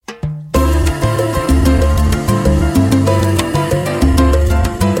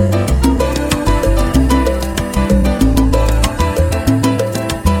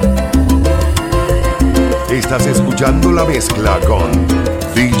mezcla con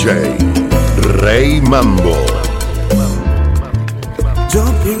DJ RayMambo. Yo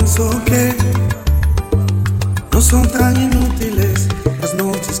pienso que no son tan inútiles las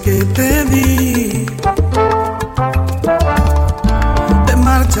noches que te di. Te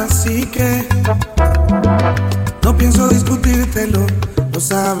marchas, así que no pienso discutírtelo, lo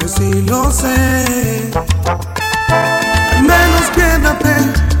sabes y lo sé. Al menos quédate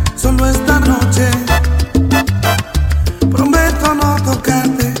solo esta noche. Prometo no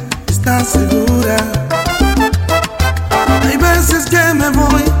tocarte, ¿estás segura? Hay veces que me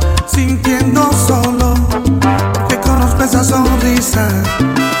voy sintiendo solo, porque conozco esa sonrisa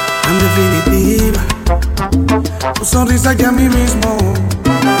tan definitiva, tu sonrisa que a mí mismo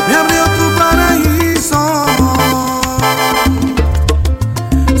me abrió tu paraíso.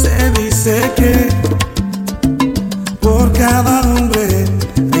 Se dice que por cada hombre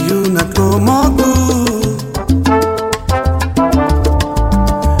hay una como tú,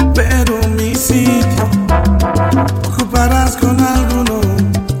 pero mi sitio ocuparás con alguno,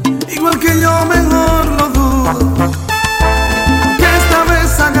 igual que yo, mejor lo dudo, que esta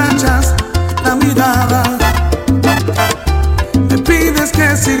vez agachas la mirada, me pides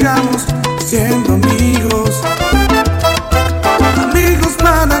que sigamos siendo amigos, amigos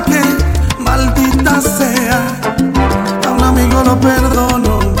para que, maldita sea, a un amigo lo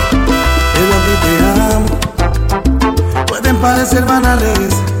perdono, pero a ti te amo. Pueden parecer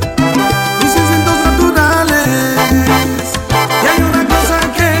banales mis instintos naturales, y hay una cosa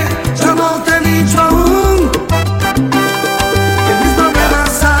que yo no te he dicho aún, que mis problemas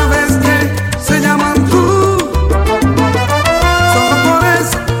sabes que se llaman tú. Solo por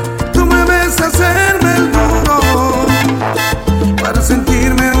eso tú me ves hacerme el duro, para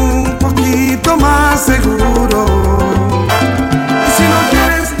sentirme un poquito más seguro. Y si no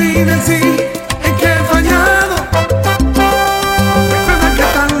quieres ni decir en qué he fallado, recuerda que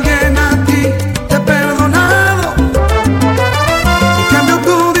también a ti te he perdonado. En cambio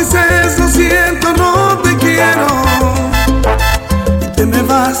tú dices lo siento, no te quiero, y te me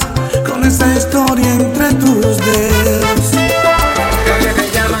vas con esa historia entre tus dedos. Me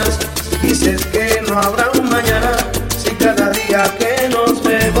llamas, dices que no habrá un mañana, si cada día que nos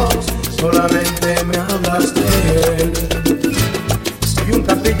vemos solamente me hablas de él. Soy un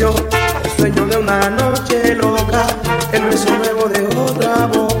castillo, el sueño de una noche loca, el beso nuevo de otra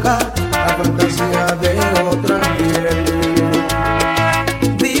boca, la fantasía de otra piel.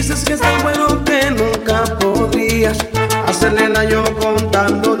 Dices que es tan bueno que nunca podrías hacerle daño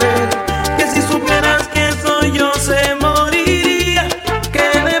contándole que si supieras que soy yo se moriría, que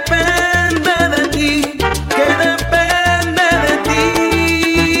depende de ti, que depende de ti.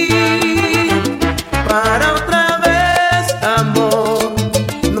 Para otra vez, amor,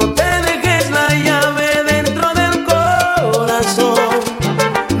 no te dejes la llave dentro del corazón,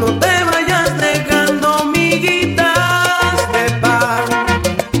 no te vayas dejando miguitas de pan,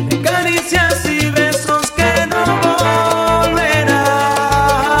 de caricias y besos que no volverán.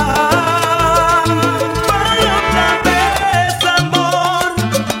 Para otra vez, amor,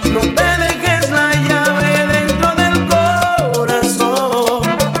 no te dejes la llave dentro del corazón,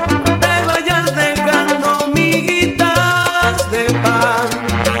 no te vayas dejando miguitas de pan,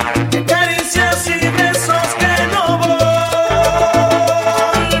 de caricias y besos que no volverán.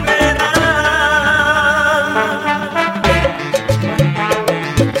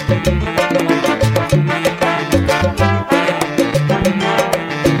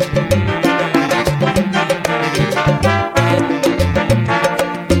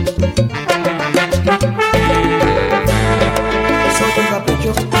 Soy un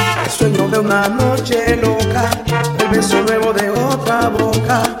capricho, el sueño de una noche loca, el beso nuevo de otra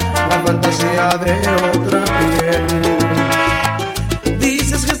boca, la fantasía de otra piel.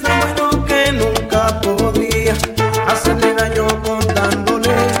 Dices que es tan bueno que nunca podría hacerle daño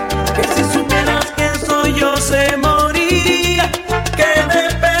contándole que si supieras que soy yo se moriría, que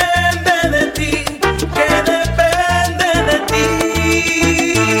depende de ti, que depende de ti.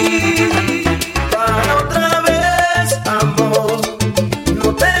 Para otra vez, amor, no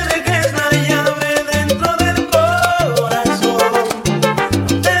te dejes la llave dentro del corazón,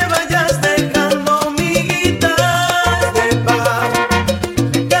 no te vayas dejando miguitas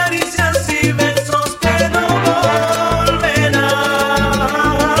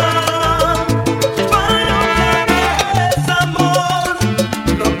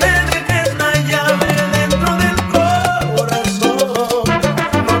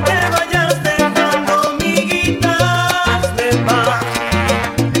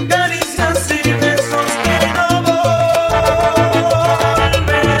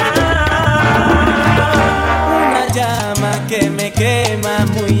quema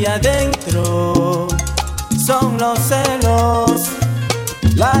muy adentro son los celos,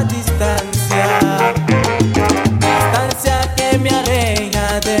 la distancia, distancia que me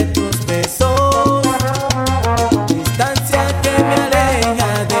aleja de tus besos, distancia que me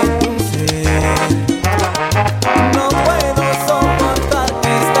aleja de tu ser. No puedo soportar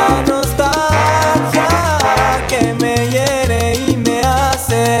esta nostalgia que me hiere y me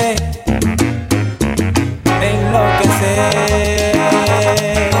hace enloquecer.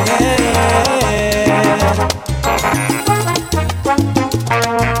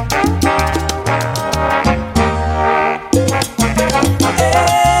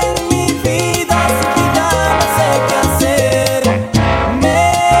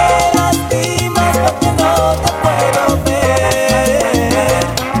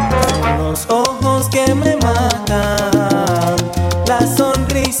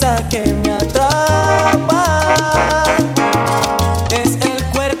 Que me atrapa es el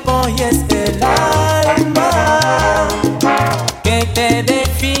cuerpo y es el alma que te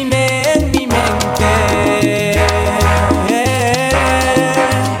define en mi mente.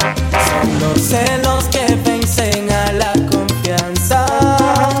 Son los celos que vencen a la confianza,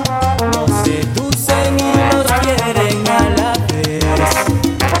 nos seducen y nos quieren a la vez.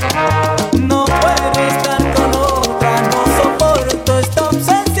 No puedo estar con otra, no soporto esta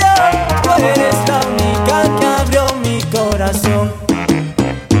obsesión. Eres la única que abrió mi corazón.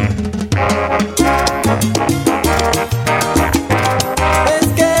 Es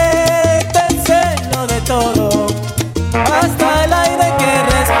que te celo de todo, hasta el aire que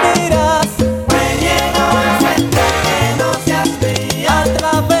respiras. Me niego a aceptar que no seas mía. A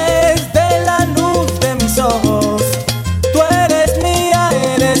través de la luz de mis ojos, tú eres mía,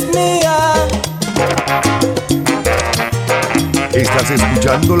 eres mía. Estás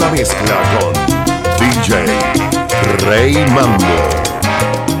escuchando la mezcla con DJ RayMambo.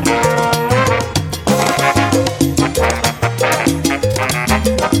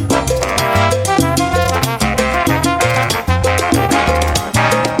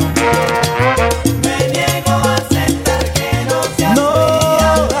 Me niego a aceptar que no seas mía. No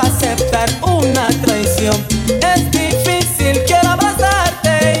aceptar una traición es difícil, quiero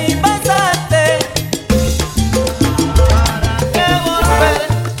abrazarte y besarte.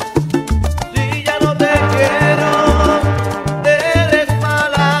 Si ya no te quiero, te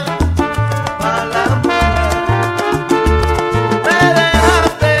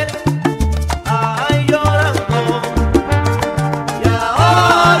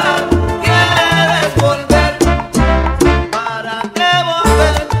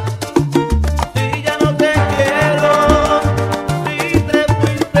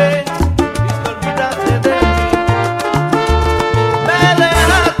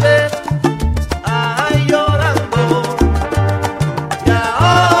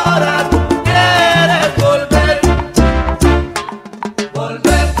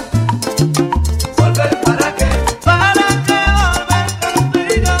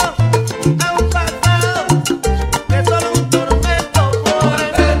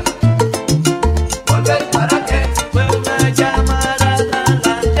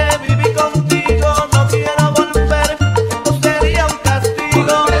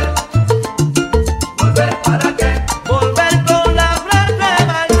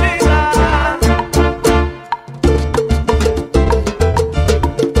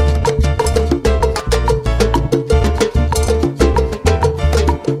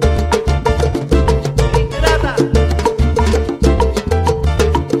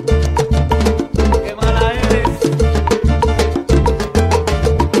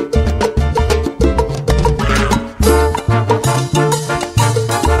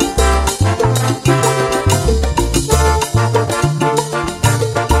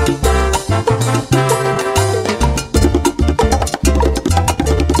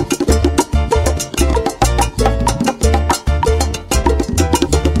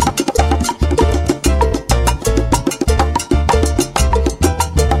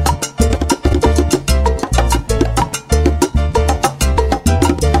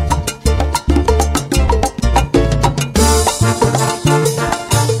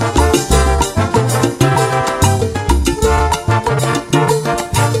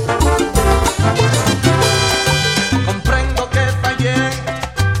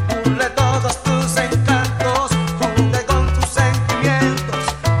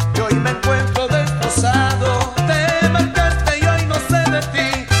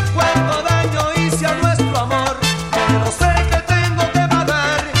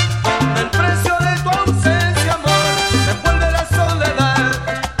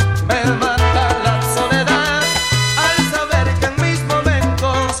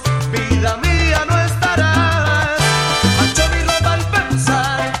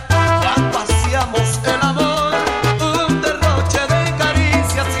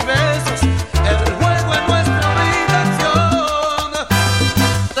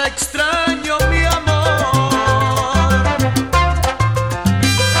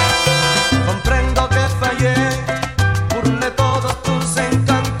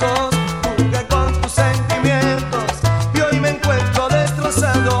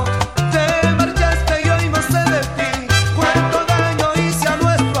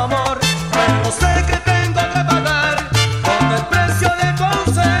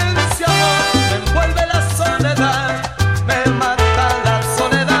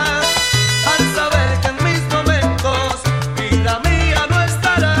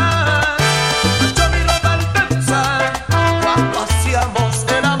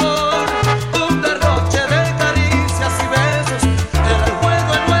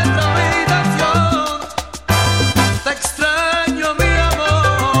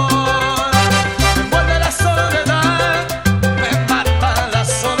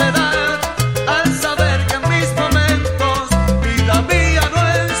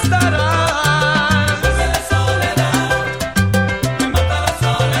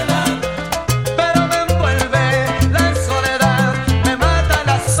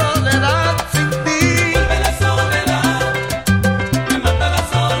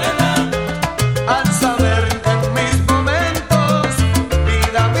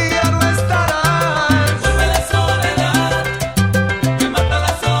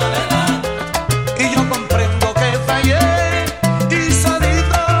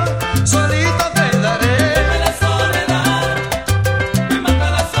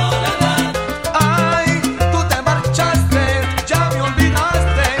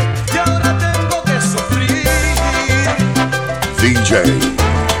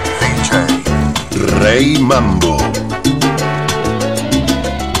RayMambo.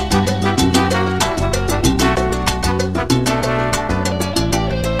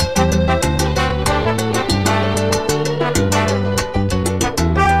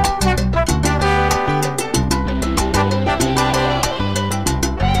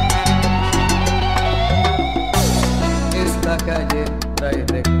 Esta calle trae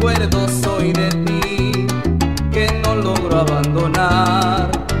recuerdos hoy de ti que no logro abandonar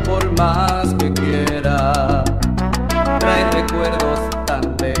por más que quiera. Trae recuerdos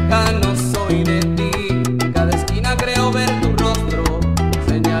tan lejanos hoy de ti. En cada esquina creo ver tu rostro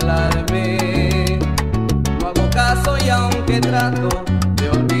señalarme. No hago caso y aunque trato de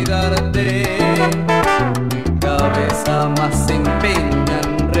olvidarte, mi cabeza más se empeña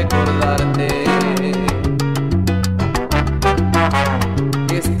en recordarte.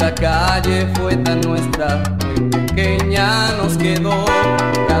 Esta calle fue tan nuestra, muy pequeña nos quedó.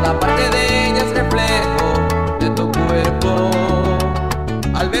 Cada parte de ella es reflejo de tu cuerpo.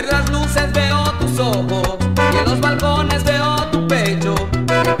 Al ver las luces veo tus ojos y en los balcones veo tu pecho.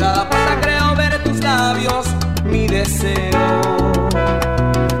 En cada puerta creo ver tus labios, mi deseo.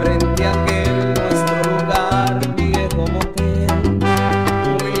 Frente a aquel nuestro lugar, viejo motel,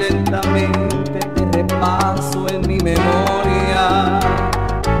 muy lentamente te repaso en mi memoria.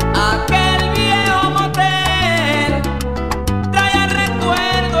 Aquel viejo motel trae al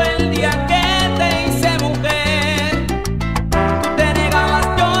recuerdo el día que te hice mujer. Tú te negabas,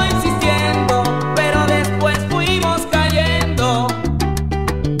 yo insistiendo, pero después fuimos cayendo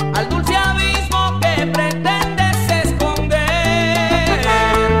al dulce abismo que pretendes esconder.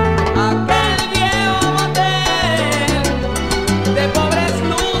 Aquel viejo motel de pobres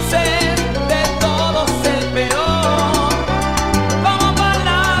luces, de todos el peor. Como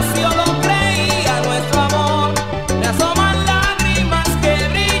palacio lo creía nuestro amor, le asoman lágrimas que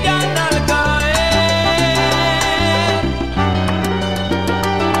brillan al caer.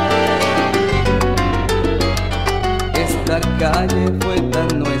 Esta calle fue tan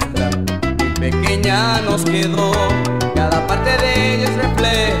nuestra, muy pequeña nos quedó. Cada parte de ella es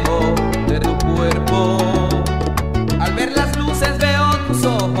reflejo de tu cuerpo. Al ver las luces veo tus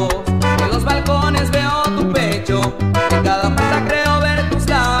ojos, en los balcones veo tu pecho. En cada puerta creo ver tus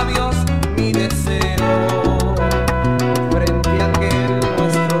labios, mi deseo. Frente a aquel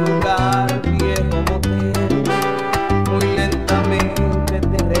nuestro lugar, viejo motel, muy lentamente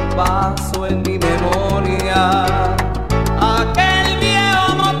te repaso en mi memoria. Aquel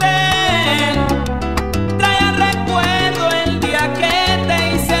viejo motel trae al recuerdo el día que te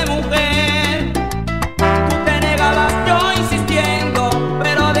hice mujer. Tú te negabas, yo insistiendo,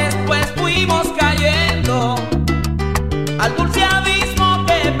 pero después fuimos cayendo al dulce abismo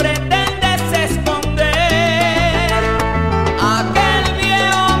que pretendes esconder. Aquel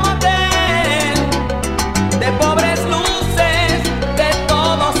viejo motel de pobres luces, de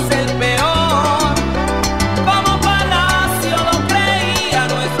todos el peor. Como palacio lo creía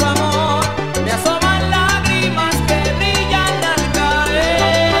nuestro amor, me asoman lágrimas que brillan al caer.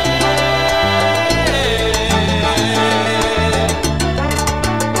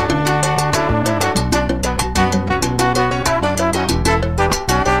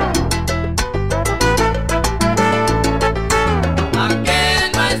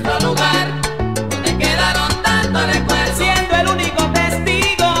 Aquel nuestro lugar, donde quedaron tantos recuerdos, siendo el único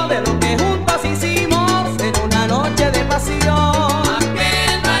testigo de lo que juntos hicimos en una noche de pasión.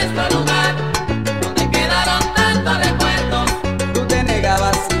 Aquel nuestro lugar, donde quedaron tantos recuerdos, tú te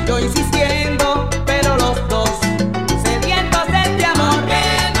negabas y yo insistí.